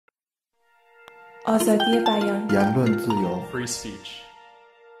آزادی بیان. 言论自由 Free speech.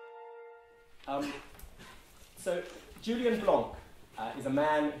 So Julian Blanc is a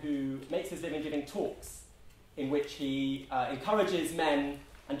man who makes his living giving talks in which he encourages men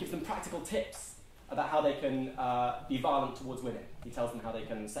and gives them practical tips about how they can be violent towards women. He tells them how they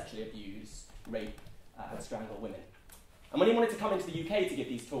can sexually abuse, rape, and strangle women. And when he wanted to come into the UK to give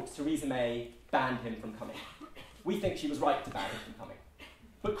these talks, Theresa May banned him from coming. We think she was right to ban him from coming.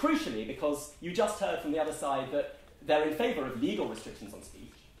 But crucially, because you just heard from the other side that they're in favour of legal restrictions on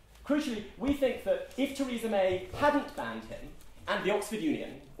speech, crucially, we think that if Theresa May hadn't banned him, and the Oxford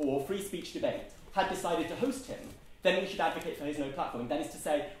Union, or Free Speech Debate, had decided to host him, then we should advocate for his no platforming. That is to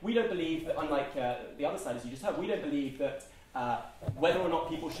say, we don't believe that, unlike the other side, as you just heard, we don't believe that whether or not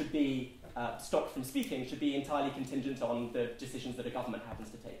people should be stopped from speaking should be entirely contingent on the decisions that a government happens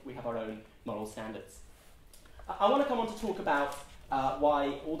to take. We have our own moral standards. I want to come on to talk about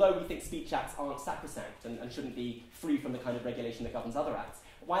why, although we think speech acts aren't sacrosanct and shouldn't be free from the kind of regulation that governs other acts,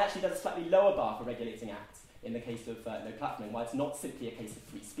 why actually there's a slightly lower bar for regulating acts in the case of no platforming, why it's not simply a case of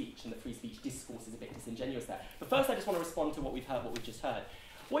free speech, and that free speech discourse is a bit disingenuous there. But first I just want to respond to what we've just heard.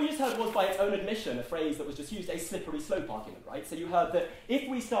 What you just heard was, by its own admission, a phrase that was just used, a slippery slope argument, right? So you heard that if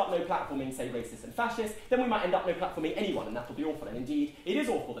we start no platforming, say, racist and fascist, then we might end up no platforming anyone, and that will be awful. And indeed, it is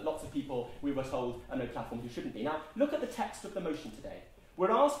awful that lots of people, we were told, are no platform who shouldn't be. Now, look at the text of the motion today.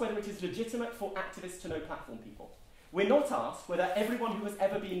 We're asked whether it is legitimate for activists to no platform people. We're not asked whether everyone who has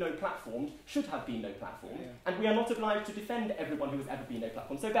ever been no platformed should have been no platformed, and we are not obliged to defend everyone who has ever been no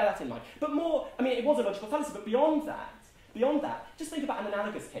platformed, so bear that in mind. But more, I mean, it was a logical fallacy, but beyond that, just think about an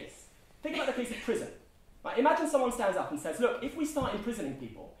analogous case. Think about the case of prison. Right? Imagine someone stands up and says, look, if we start imprisoning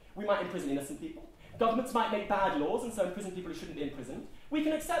people, we might imprison innocent people. Governments might make bad laws and so imprison people who shouldn't be imprisoned. We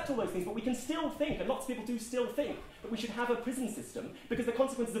can accept all those things, but we can still think, and lots of people do still think, that we should have a prison system because the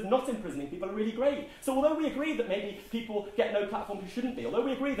consequences of not imprisoning people are really grave. So although we agree that maybe people get no platform who shouldn't be, although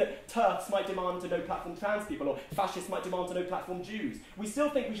we agree that TERFs might demand to no platform trans people, or fascists might demand to no platform Jews, we still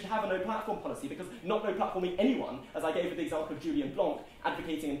think we should have a no platform policy because not no platforming anyone, as I gave with the example of Julian Blanc,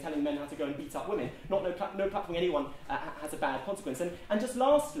 advocating and telling men how to go and beat up women, no platforming anyone has a bad consequence. And just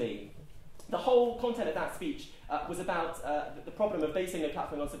lastly, the whole content of that speech was about the problem of basing no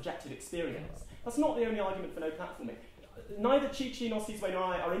platforming on subjective experience. That's not the only argument for no platforming. Neither Chi Shi nor Sizwe nor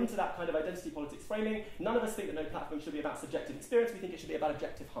I are into that kind of identity politics framing. None of us think that no platforming should be about subjective experience. We think it should be about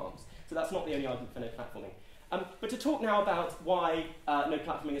objective harms. So that's not the only argument for no platforming. But to talk now about why no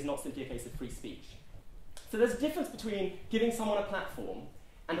platforming is not simply a case of free speech. So there's a difference between giving someone a platform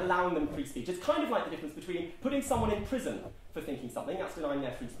and allowing them free speech. It's kind of like the difference between putting someone in prison for thinking something, that's denying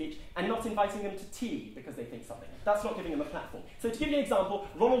their free speech, and not inviting them to tea because they think something. That's not giving them a platform. So to give you an example,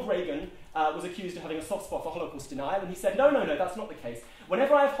 Ronald Reagan was accused of having a soft spot for Holocaust denial, and he said, no, that's not the case.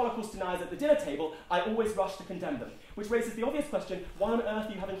 Whenever I have Holocaust deniers at the dinner table, I always rush to condemn them, which raises the obvious question, why on earth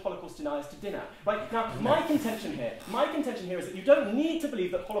are you having Holocaust deniers to dinner? Right? Now, my contention here is that you don't need to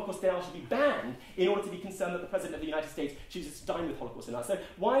believe that Holocaust denial should be banned in order to be concerned that the President of the United States chooses to dine with Holocaust deniers. So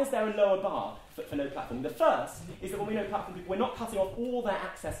why is there a lower bar for no platform? The first is that when we no platform people, we're not cutting off all their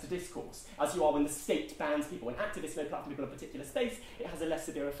access to discourse, as you are when the state bans people. When activists no platform people in a particular space, it has a less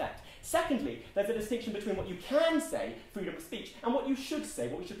severe effect. Secondly, there's a distinction between what you can say, freedom of speech, and what you should say,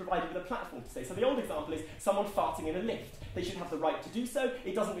 what we should provide you with a platform to say. So the old example is someone farting in a lift. They should have the right to do so.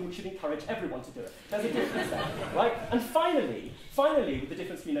 It doesn't mean we should encourage everyone to do it. There's a difference there, right? And finally, with the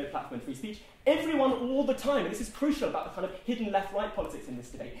difference between no platform and free speech, everyone all the time, and this is crucial about the kind of hidden left-right politics in this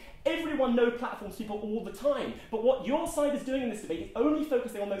debate, everyone no platforms people all the time. But what your side is doing in this debate is only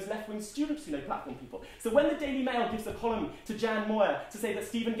focusing on those left-wing students who no platform people. So when the Daily Mail gives a column to Jan Moyer to say that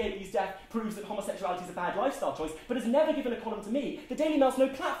Stephen Gately's death proves that homosexuality is a bad lifestyle choice, but has never given a column to me, the Daily Mail's no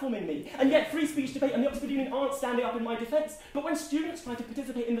platforming me. And yet Free Speech Debate and the Oxford Union aren't standing up in my defence. But when students try to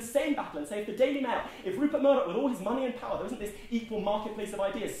participate in the same battle and say if the Daily Mail, if Rupert Murdoch with all his money and power, there isn't this equal marketplace of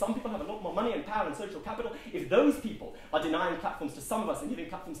ideas, some people have a lot more money and power and social capital, if those people are denying platforms to some of us and giving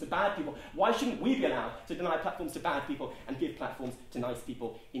platforms to bad people, why shouldn't we be allowed to deny platforms to bad people and give platforms to nice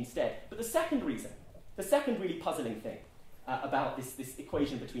people instead? But the second reason, the second really puzzling thing about this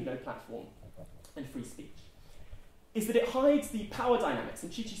equation between no platform and free speech is that it hides the power dynamics,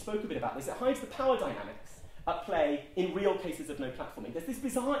 and Chi Shi spoke a bit about this, it hides the power dynamics at play in real cases of no platforming. There's this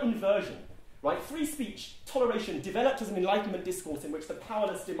bizarre inversion, right? Free speech toleration developed as an Enlightenment discourse in which the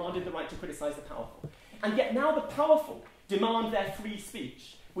powerless demanded the right to criticise the powerful. And yet now the powerful demand their free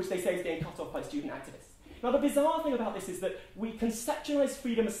speech, which they say is being cut off by student activists. Now the bizarre thing about this is that we conceptualise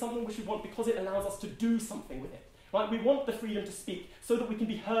freedom as something which we want because it allows us to do something with it. Right? We want the freedom to speak so that we can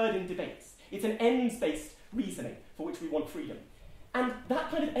be heard in debates. It's an ends-based reasoning for which we want freedom. And that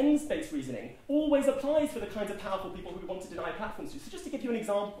kind of ends-based reasoning always applies for the kinds of powerful people who we want to deny platforms to. So just to give you an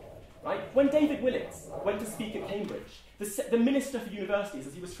example, right? When David Willits went to speak at Cambridge, the Minister for Universities,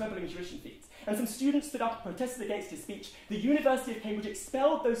 as he was trebling tuition fees, and some students stood up and protested against his speech, the University of Cambridge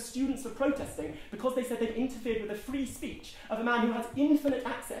expelled those students for protesting because they said they'd interfered with the free speech of a man who has infinite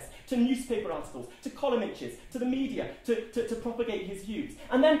access to newspaper articles, to column inches, to the media, to propagate his views.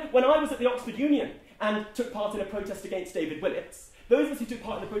 And then when I was at the Oxford Union and took part in a protest against David Willits, those of us who took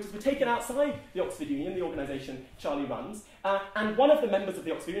part in the protest were taken outside the Oxford Union, the organisation Charlie runs, and one of the members of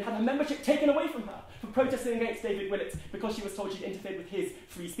the Oxford Union had her membership taken away from her for protesting against David Willits because she was told she'd interfered with his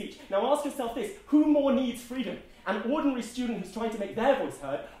free speech. Now ask yourself this, who more needs freedom? An ordinary student who's trying to make their voice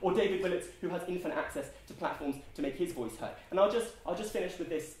heard, or David Willits who has infinite access to platforms to make his voice heard? And I'll just finish with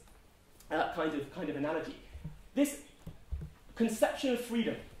this kind of analogy. This conception of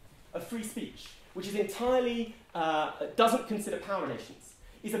freedom, of free speech, which is entirely, doesn't consider power relations,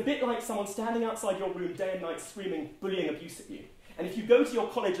 is a bit like someone standing outside your room day and night screaming bullying abuse at you. And if you go to your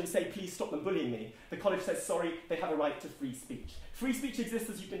college and say, please stop them bullying me, the college says, sorry, they have a right to free speech. Free speech exists,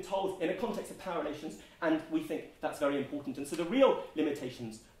 as you've been told, in a context of power relations, and we think that's very important. And so the real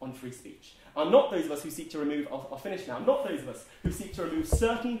limitations on free speech are not those of us who seek to remove, I'll finish now, not those of us who seek to remove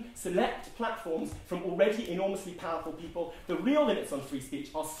certain select platforms from already enormously powerful people. The real limits on free speech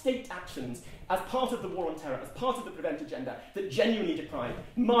are state actions as part of the war on terror, as part of the prevent agenda, that genuinely deprive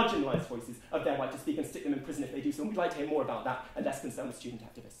marginalised voices of their right to speak and stick them in prison if they do so. And we'd like to hear more about that and less concern with student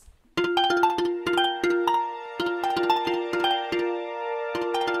activists.